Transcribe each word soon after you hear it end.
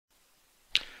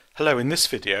Hello, in this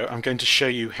video I'm going to show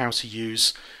you how to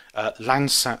use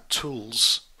Landsat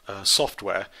Tools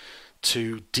software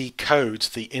to decode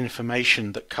the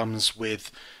information that comes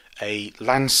with a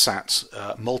Landsat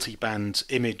multiband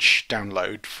image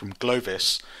download from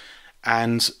Glovis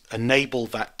and enable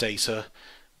that data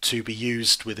to be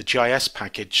used with a GIS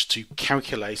package to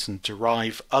calculate and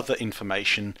derive other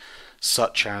information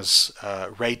such as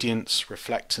radiance,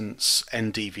 reflectance,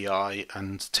 NDVI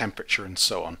and temperature and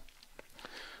so on.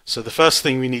 So the first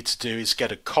thing we need to do is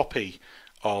get a copy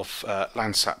of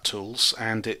Landsat Tools,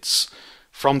 and it's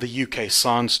from the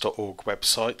ukscience.org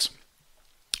website.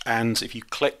 And if you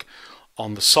click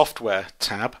on the software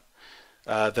tab,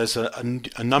 there's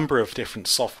a number of different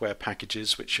software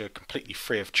packages which are completely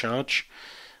free of charge.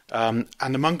 And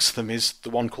amongst them is the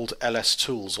one called LS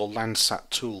Tools or Landsat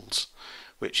Tools,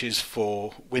 which is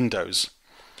for Windows.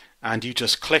 And you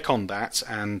just click on that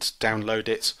and download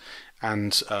it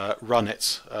and run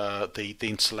it, the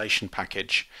installation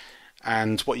package.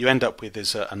 And what you end up with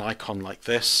is an icon like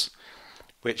this,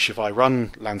 which if I run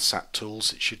Landsat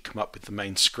Tools, it should come up with the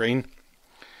main screen.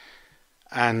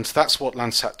 And that's what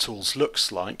Landsat Tools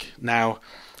looks like. Now,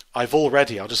 I'll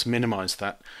just minimize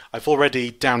that. I've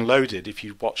already downloaded, if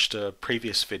you watched a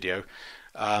previous video,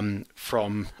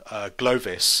 from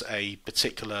Glovis, a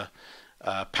particular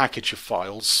package of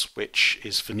files which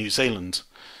is for New Zealand.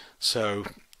 So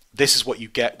this is what you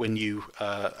get when you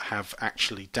have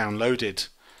actually downloaded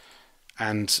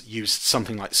and used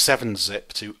something like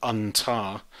 7-zip to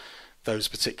untar those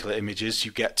particular images.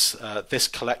 You get this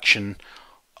collection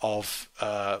of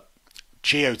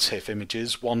GeoTIFF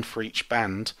images, one for each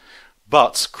band,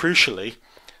 but crucially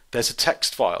there's a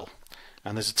text file,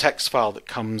 and there's a text file that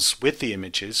comes with the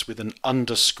images with an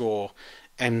 _MTL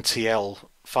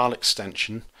file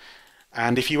extension.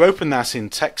 And if you open that in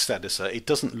text editor, it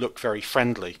doesn't look very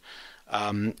friendly.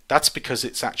 That's because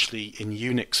it's actually in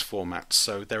Unix format,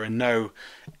 so there are no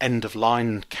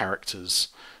end-of-line characters.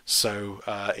 So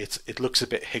it looks a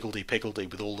bit higgledy-piggledy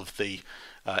with all of the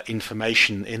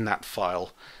information in that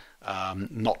file,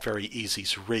 not very easy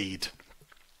to read.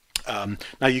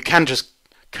 Now you can just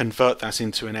convert that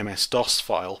into an MS-DOS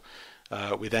file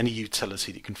with any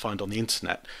utility that you can find on the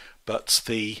internet, but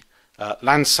the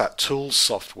Landsat Tools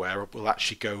software will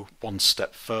actually go one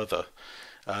step further.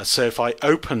 So if I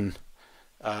open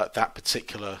that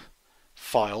particular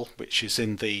file, which is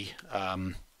in the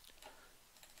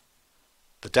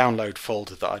download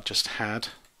folder that I just had,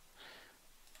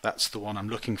 that's the one I'm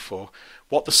looking for.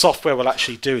 What the software will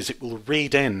actually do is it will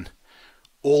read in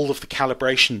all of the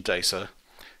calibration data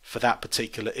for that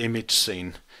particular image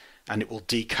scene, and it will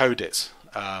decode it.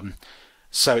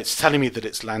 So it's telling me that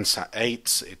it's Landsat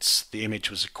 8, the image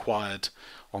was acquired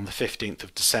on the 15th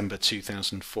of December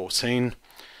 2014,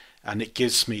 and it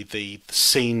gives me the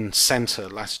scene center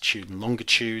latitude and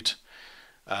longitude,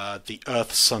 the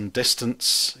Earth-Sun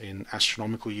distance in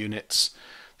astronomical units,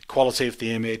 the quality of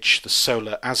the image, the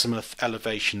solar azimuth,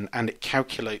 elevation, and it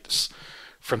calculates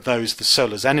from those the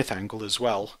solar zenith angle as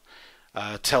well,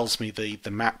 tells me the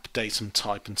map, datum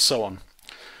type, and so on.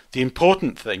 The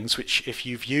important things, which if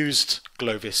you've used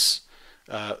Glovis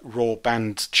raw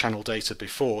band channel data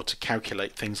before to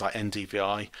calculate things like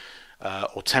NDVI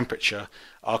or temperature,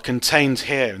 are contained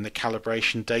here in the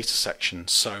calibration data section.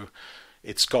 So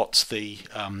it's got the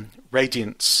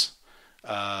radiance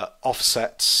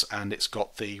offsets, and it's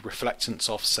got the reflectance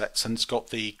offsets, and it's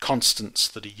got the constants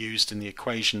that are used in the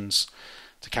equations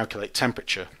to calculate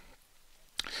temperature.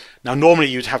 Now normally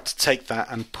you'd have to take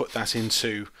that and put that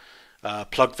into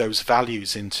plug those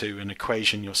values into an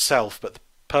equation yourself, but the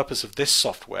purpose of this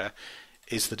software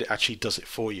is that it actually does it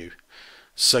for you.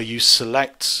 So you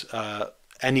select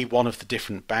any one of the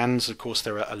different bands. Of course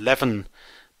there are 11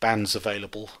 bands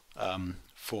available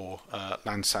for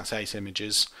Landsat 8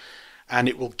 images, and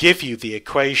it will give you the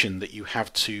equation that you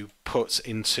have to put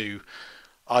into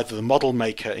either the model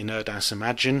maker in ERDAS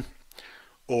Imagine,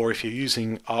 or if you're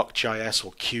using ArcGIS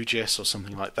or QGIS or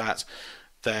something like that,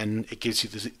 then it gives you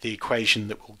the equation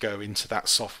that will go into that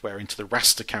software, into the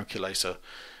raster calculator,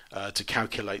 to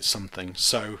calculate something.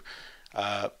 So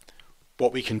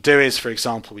what we can do is, for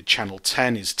example, with channel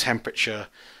 10 is temperature.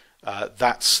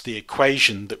 That's the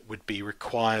equation that would be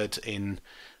required in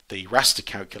the raster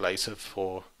calculator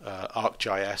for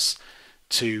ArcGIS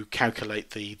to calculate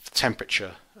the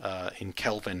temperature in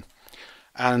Kelvin.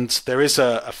 And there is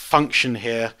a function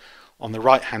here on the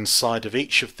right hand side of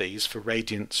each of these for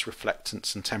radiance,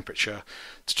 reflectance and temperature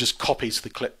to just copy to the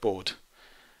clipboard.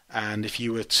 And if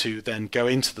you were to then go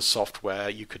into the software,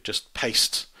 you could just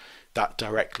paste that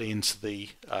directly into the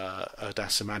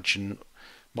ERDAS Imagine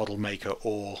model maker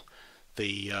or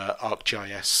the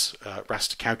ArcGIS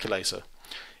raster calculator.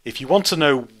 If you want to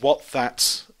know what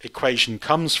that equation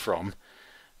comes from,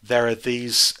 there are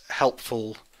these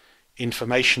helpful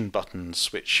information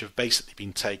buttons which have basically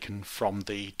been taken from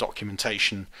the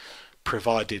documentation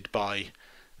provided by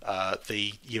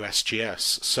the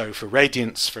USGS. So for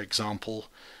radiance, for example,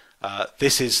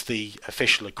 this is the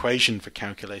official equation for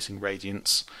calculating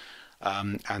radiance,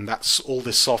 and that's all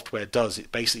this software does.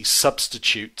 It basically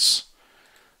substitutes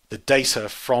the data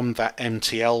from that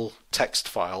MTL text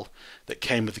file that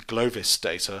came with the GLOVIS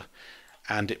data,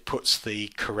 and it puts the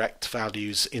correct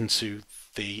values into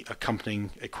the accompanying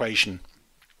equation.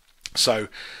 So,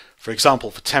 for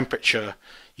example, for temperature,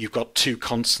 you've got two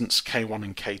constants, K1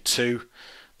 and K2,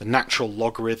 the natural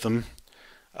logarithm,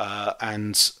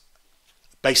 and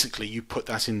basically you put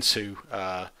that into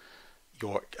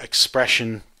your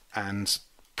expression and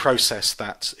process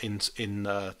that in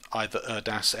either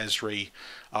ERDAS, Esri,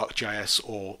 ArcGIS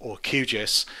or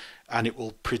QGIS, and it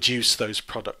will produce those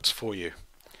products for you.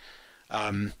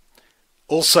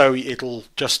 Also, it'll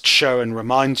just show and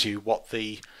remind you what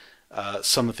the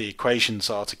some of the equations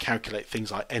are to calculate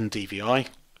things like NDVI.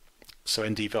 So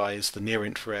NDVI is the near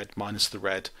infrared minus the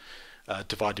red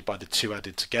divided by the two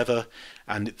added together,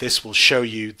 and this will show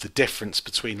you the difference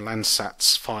between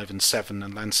Landsats 5 and 7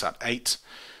 and Landsat 8,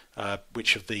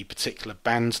 which of the particular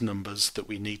band numbers that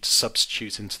we need to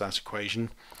substitute into that equation.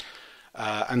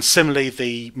 And similarly,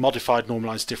 the modified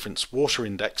normalized difference water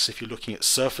index, if you're looking at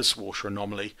surface water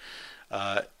anomaly,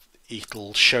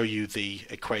 it'll show you the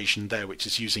equation there, which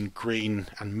is using green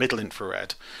and middle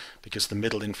infrared, because the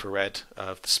middle infrared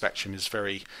of the spectrum is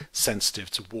very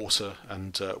sensitive to water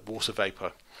and water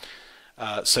vapor.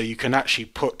 So you can actually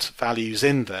put values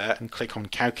in there and click on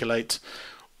calculate,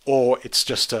 or it's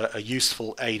just a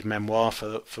useful aid memoir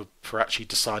for actually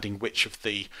deciding which of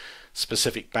the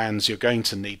specific bands you're going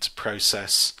to need to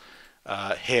process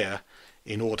here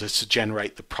in order to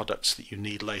generate the products that you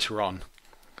need later on.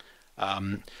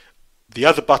 The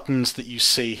other buttons that you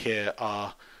see here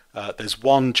are, there's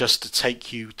one just to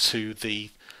take you to the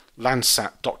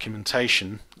Landsat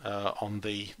documentation on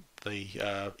the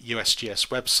USGS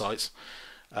website,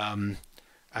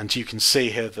 and you can see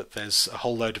here that there's a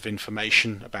whole load of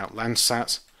information about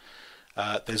Landsat.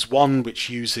 There's one which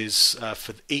uses,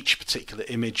 for each particular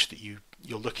image that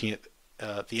you're looking at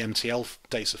the MTL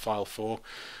data file for,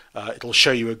 it'll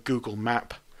show you a Google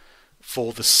map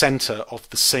for the centre of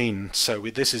the scene. So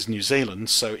this is New Zealand,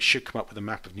 so it should come up with a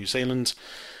map of New Zealand,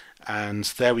 and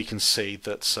there we can see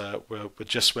that we're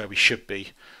just where we should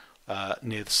be,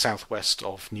 near the southwest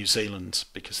of New Zealand,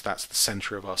 because that's the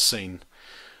centre of our scene.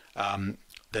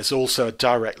 There's also a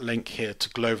direct link here to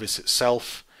GLOVIS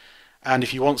itself, and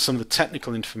if you want some of the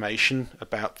technical information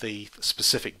about the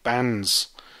specific bands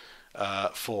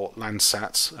for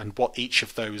Landsat and what each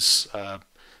of those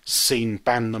scene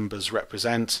band numbers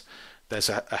represent, there's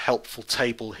a helpful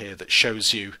table here that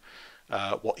shows you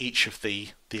what each of the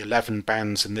 11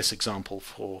 bands in this example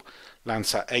for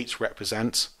Landsat 8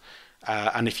 represent.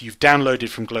 And if you've downloaded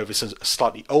from GLOVIS a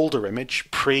slightly older image,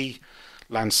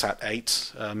 pre-Landsat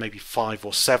 8, maybe 5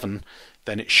 or 7,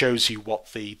 then it shows you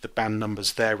what the band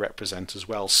numbers there represent as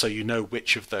well, so you know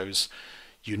which of those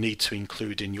you need to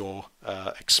include in your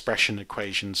expression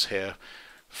equations here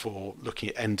for looking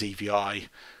at NDVI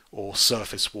or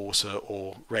surface water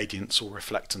or radiance or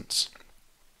reflectance.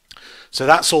 So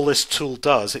that's all this tool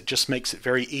does. It just makes it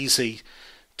very easy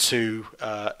to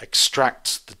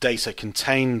extract the data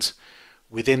contained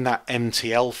within that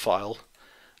MTL file,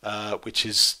 which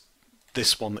is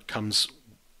this one that comes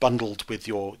bundled with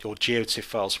your GeoTIFF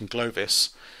files from GLOVIS.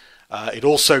 It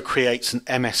also creates an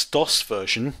MS-DOS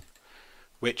version,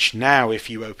 which now, if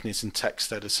you open it in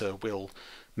text editor, will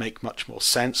make much more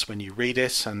sense when you read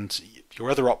it. And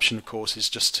your other option, of course, is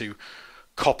just to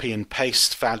copy and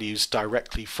paste values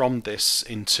directly from this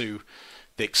into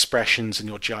the expressions in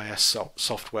your GIS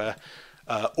software.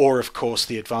 Or, of course,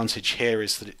 the advantage here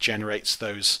is that it generates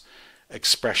those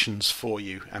expressions for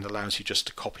you and allows you just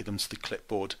to copy them to the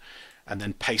clipboard and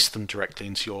then paste them directly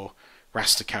into your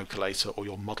raster calculator or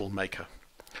your model maker.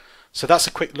 So that's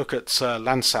a quick look at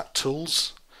Landsat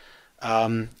tools.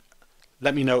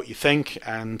 Let me know what you think,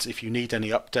 and if you need any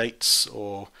updates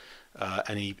or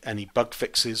any bug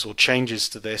fixes or changes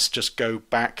to this, just go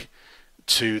back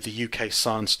to the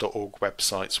ukscience.org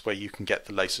websites where you can get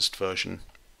the latest version.